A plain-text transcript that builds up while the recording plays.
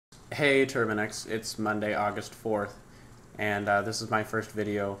Hey Turbinex, it's Monday, August 4th, and this is my first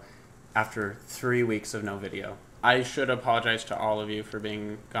video after 3 weeks of no video. I should apologize to all of you for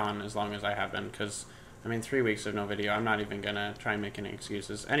being gone as long as I have been, because, 3 weeks of no video, I'm not even going to try and make any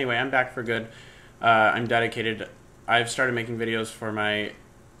excuses. Anyway, I'm back for good. I'm dedicated. I've started making videos for my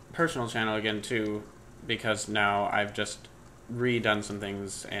personal channel again, too, because now I've just redone some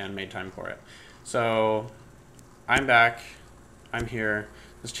things and made time for it. So, I'm back. I'm here.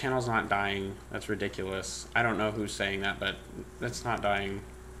 This channel's not dying. That's ridiculous. I don't know who's saying that, but it's not dying.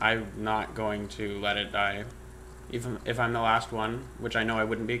 I'm not going to let it die. Even if I'm the last one, which I know I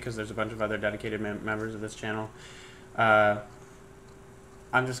wouldn't be because there's a bunch of other dedicated members of this channel, I'm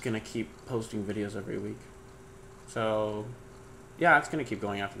just going to keep posting videos every week. So, yeah, it's going to keep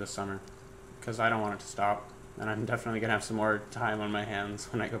going after this summer because I don't want it to stop. And I'm definitely going to have some more time on my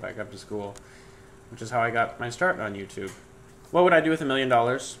hands when I go back up to school, which is how I got my start on YouTube. What would I do with $1 million?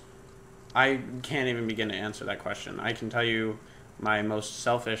 I can't even begin to answer that question. I can tell you my most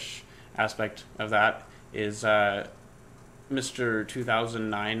selfish aspect of that is Mr.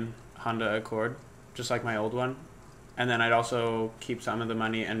 2009 Honda Accord, just like my old one. And then I'd also keep some of the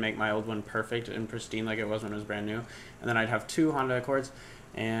money and make my old one perfect and pristine like it was when it was brand new. And then I'd have 2 Honda Accords,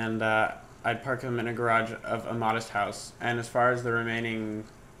 and I'd park them in a garage of a modest house. And as far as the remaining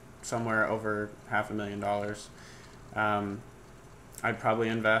somewhere over $500,000, I'd probably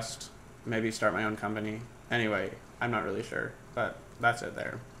invest, maybe start my own company. Anyway, I'm not really sure, but that's it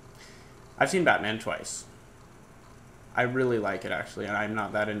there. I've seen Batman twice. I really like it, actually, and I'm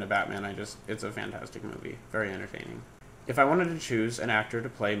not that into Batman. It's a fantastic movie, very entertaining. If I wanted to choose an actor to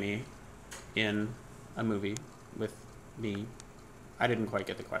play me in a movie with me, I didn't quite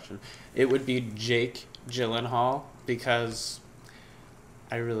get the question. It would be Jake Gyllenhaal, because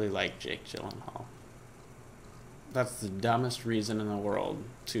I really like Jake Gyllenhaal. That's the dumbest reason in the world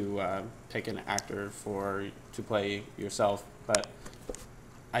to pick an actor to play yourself, but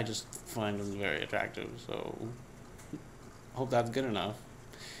I just find him very attractive, so hope that's good enough.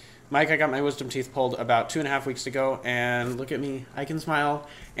 Mike, I got my wisdom teeth pulled about 2.5 weeks ago, and look at me. I can smile,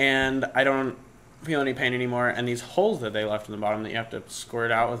 and I don't feel any pain anymore, and these holes that they left in the bottom that you have to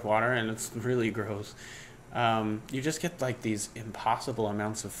squirt out with water, and it's really gross. You just get like these impossible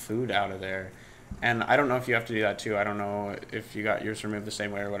amounts of food out of there. And I don't know if you have to do that too. I don't know if you got yours removed the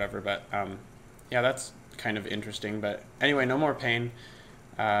same way or whatever, but yeah, that's kind of interesting. But anyway, no more pain.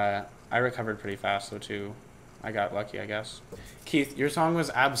 I recovered pretty fast though too. I got lucky, I guess. Keith, your song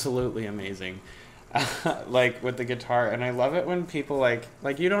was absolutely amazing. Like with the guitar, and I love it when people like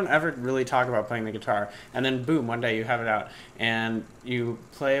you don't ever really talk about playing the guitar, and then boom, one day you have it out and you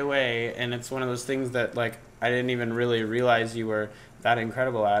play away, and it's one of those things that like I didn't even really realize you were that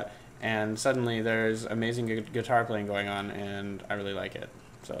incredible at. And suddenly there's amazing guitar playing going on, and I really like it.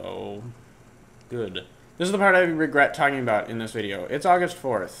 So, good. This is the part I regret talking about in this video. It's August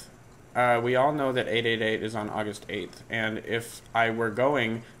 4th. We all know that 888 is on August 8th, and if I were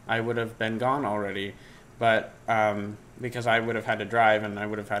going, I would have been gone already. But, because I would have had to drive, and I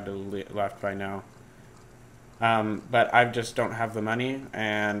would have had to left by now. But I just don't have the money,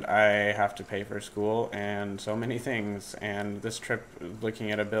 and I have to pay for school and so many things, and this trip, looking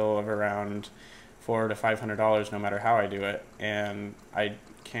at a bill of around $400 to $500 no matter how I do it, and I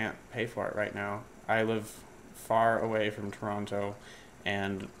can't pay for it right now. I live far away from Toronto,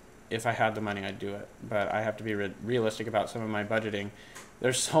 and if I had the money I'd do it, but I have to be realistic about some of my budgeting.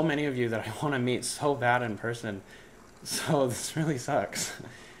 There's so many of you that I want to meet so bad in person, so this really sucks.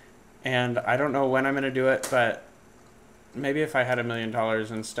 And I don't know when I'm going to do it, but maybe if I had $1 million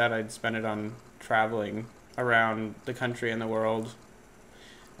instead, I'd spend it on traveling around the country and the world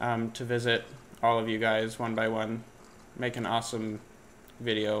to visit all of you guys one by one, make an awesome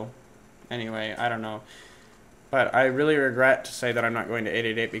video. Anyway, I don't know. But I really regret to say that I'm not going to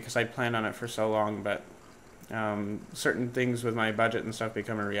 888 because I planned on it for so long, but certain things with my budget and stuff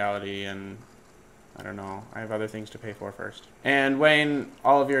become a reality, and I don't know. I have other things to pay for first. And Wayne,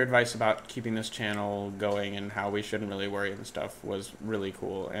 all of your advice about keeping this channel going and how we shouldn't really worry and stuff was really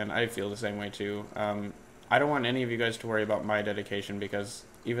cool, and I feel the same way too. I don't want any of you guys to worry about my dedication, because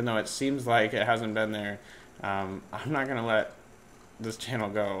even though it seems like it hasn't been there, I'm not going to let this channel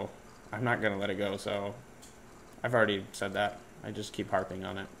go. I'm not going to let it go, so I've already said that. I just keep harping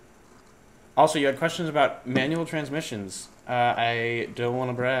on it. Also, you had questions about manual transmissions. I don't want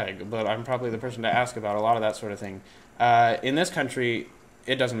to brag, but I'm probably the person to ask about a lot of that sort of thing. In this country,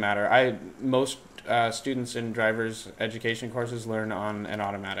 it doesn't matter. Most students in driver's education courses learn on an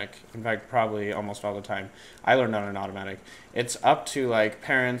automatic. In fact, probably almost all the time. I learned on an automatic. It's up to like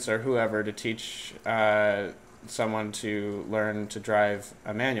parents or whoever to teach someone to learn to drive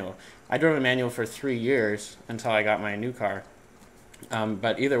a manual. I drove a manual for 3 years until I got my new car.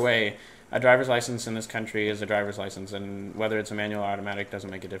 But either way, a driver's license in this country is a driver's license, and whether it's a manual or automatic doesn't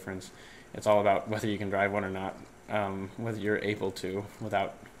make a difference. It's all about whether you can drive one or not, whether you're able to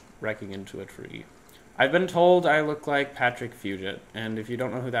without wrecking into a tree. I've been told I look like Patrick Fugit, and if you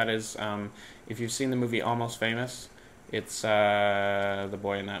don't know who that is, if you've seen the movie Almost Famous, it's the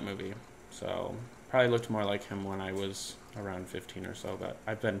boy in that movie. So probably looked more like him when I was around 15 or so, but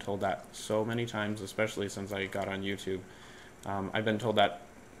I've been told that so many times, especially since I got on YouTube. I've been told that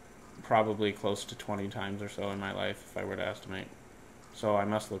probably close to 20 times or so in my life, if I were to estimate. So I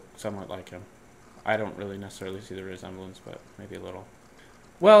must look somewhat like him. I don't really necessarily see the resemblance, but maybe a little.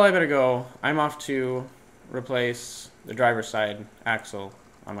 Well, I better go. I'm off to replace the driver's side axle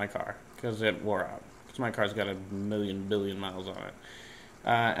on my car, because it wore out. Because my car's got 1 billion miles on it.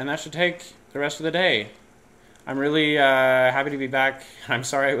 And that should take the rest of the day. I'm really happy to be back. I'm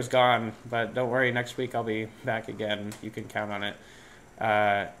sorry I was gone, but don't worry, next week I'll be back again. You can count on it.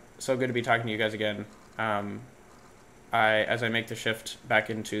 So good to be talking to you guys again. As I make the shift back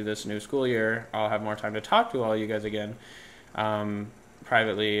into this new school year, I'll have more time to talk to all you guys again,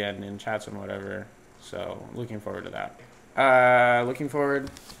 privately and in chats and whatever. So looking forward to that. Looking forward,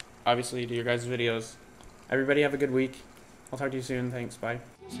 obviously, to your guys' videos. Everybody have a good week. I'll talk to you soon. Thanks. Bye.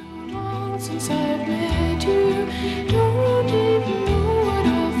 So long since I've met you, don't even